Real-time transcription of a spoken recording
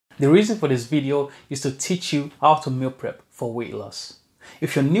The reason for this video is to teach you how to meal prep for weight loss.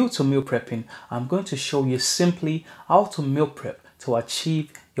 If you're new to meal prepping, I'm going to show you simply how to meal prep to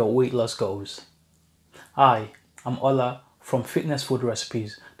achieve your weight loss goals. Hi, I'm Ola from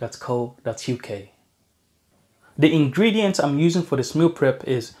fitnessfoodrecipes.co.uk. The ingredient I'm using for this meal prep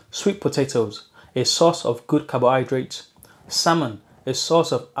is sweet potatoes, a source of good carbohydrates, salmon, a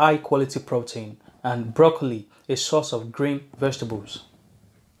source of high quality protein, and broccoli, a source of green vegetables.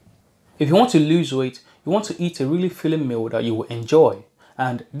 If you want to lose weight, you want to eat a really filling meal that you will enjoy,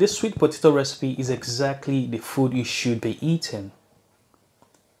 and this sweet potato recipe is exactly the food you should be eating.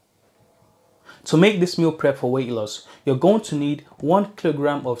 To make this meal prep for weight loss, you're going to need 1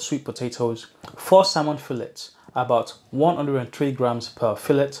 kilogram of sweet potatoes, 4 salmon fillets, about 103 grams per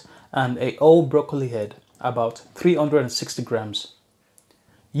fillet, and a whole broccoli head, about 360 grams.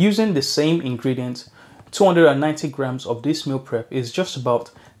 Using the same ingredients, 290 grams of this meal prep is just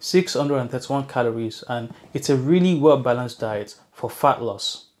about 631 calories, and it's a really well-balanced diet for fat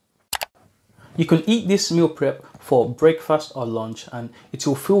loss. You can eat this meal prep for breakfast or lunch, and it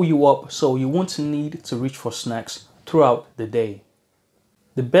will fill you up so you won't need to reach for snacks throughout the day.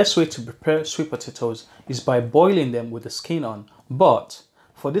 The best way to prepare sweet potatoes is by boiling them with the skin on, but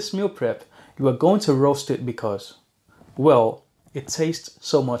for this meal prep, you are going to roast it because, well, it tastes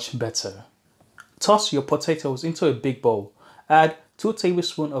so much better. Toss your potatoes into a big bowl. Add 2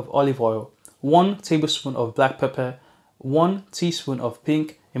 tablespoons of olive oil, 1 tablespoon of black pepper, 1 teaspoon of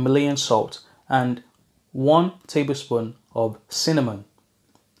pink Himalayan salt, and 1 tablespoon of cinnamon.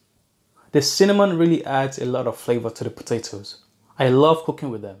 The cinnamon really adds a lot of flavor to the potatoes. I love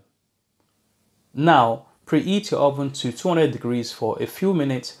cooking with them. Now, preheat your oven to 200 degrees for a few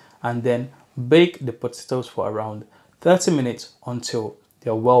minutes and then bake the potatoes for around 30 minutes until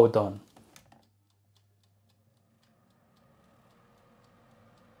they're well done.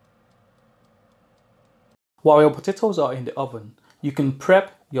 While your potatoes are in the oven, you can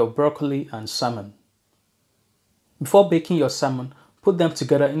prep your broccoli and salmon. Before baking your salmon, put them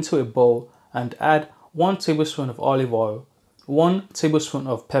together into a bowl and add 1 tablespoon of olive oil, 1 tablespoon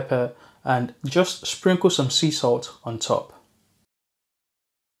of pepper, and just sprinkle some sea salt on top.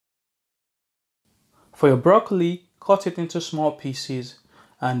 For your broccoli, cut it into small pieces,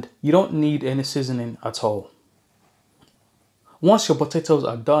 and you don't need any seasoning at all. Once your potatoes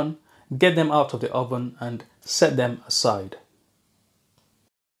are done, get them out of the oven and set them aside.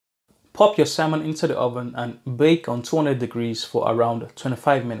 Pop your salmon into the oven and bake on 200 degrees for around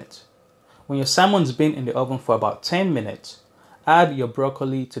 25 minutes. When your salmon's been in the oven for about 10 minutes, add your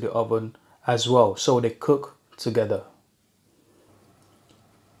broccoli to the oven as well so they cook together.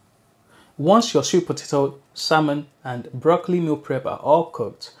 Once your sweet potato, salmon, and broccoli meal prep are all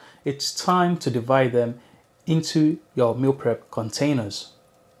cooked, it's time to divide them into your meal prep containers.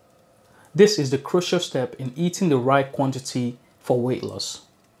 This is the crucial step in eating the right quantity for weight loss.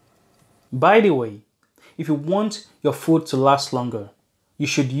 By the way, if you want your food to last longer, you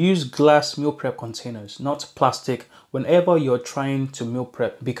should use glass meal prep containers, not plastic, whenever you're trying to meal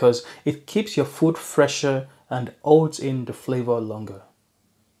prep because it keeps your food fresher and holds in the flavor longer.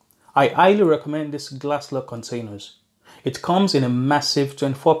 I highly recommend these glass lock containers. It comes in a massive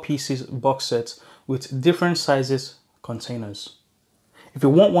 24 pieces box set with different sizes containers. If you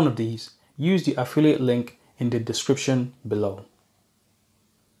want one of these, use the affiliate link in the description below.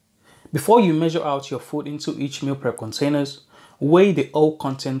 Before you measure out your food into each meal prep containers, weigh the whole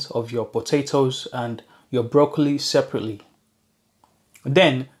content of your potatoes and your broccoli separately.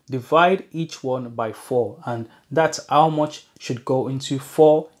 Then divide each one by 4, and that's how much should go into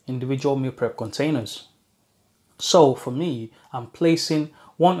 4 individual meal prep containers. So for me, I'm placing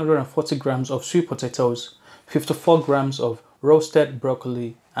 140 grams of sweet potatoes, 54 grams of roasted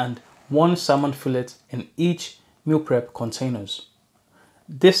broccoli, and 1 salmon fillet in each meal prep containers.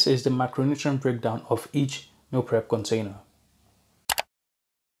 This is the macronutrient breakdown of each meal prep container.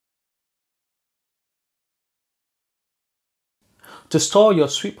 To store your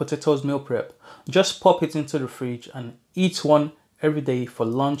sweet potatoes meal prep, just pop it into the fridge and eat one every day for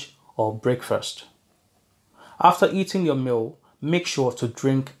lunch or breakfast. After eating your meal, make sure to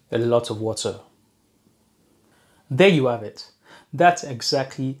drink a lot of water. There you have it. That's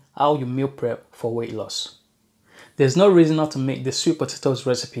exactly how you meal prep for weight loss. There's no reason not to make the sweet potatoes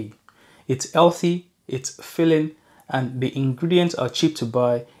recipe. It's healthy, it's filling, and the ingredients are cheap to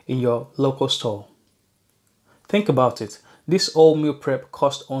buy in your local store. Think about it. This whole meal prep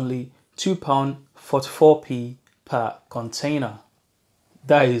cost only £2.44p per container.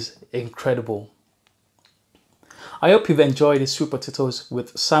 That is incredible. I hope you've enjoyed the sweet potatoes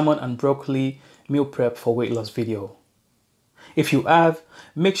with salmon and broccoli meal prep for weight loss video. If you have,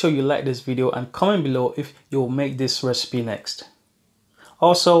 make sure you like this video and comment below if you'll make this recipe next.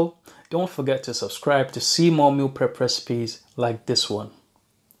 Also, don't forget to subscribe to see more meal prep recipes like this one.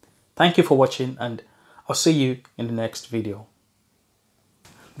 Thank you for watching, and I'll see you in the next video.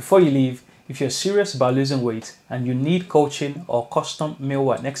 Before you leave, if you're serious about losing weight and you need coaching or custom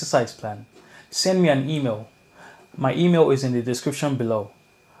meal and exercise plan, send me an email. My email is in the description below.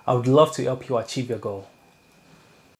 I would love to help you achieve your goal.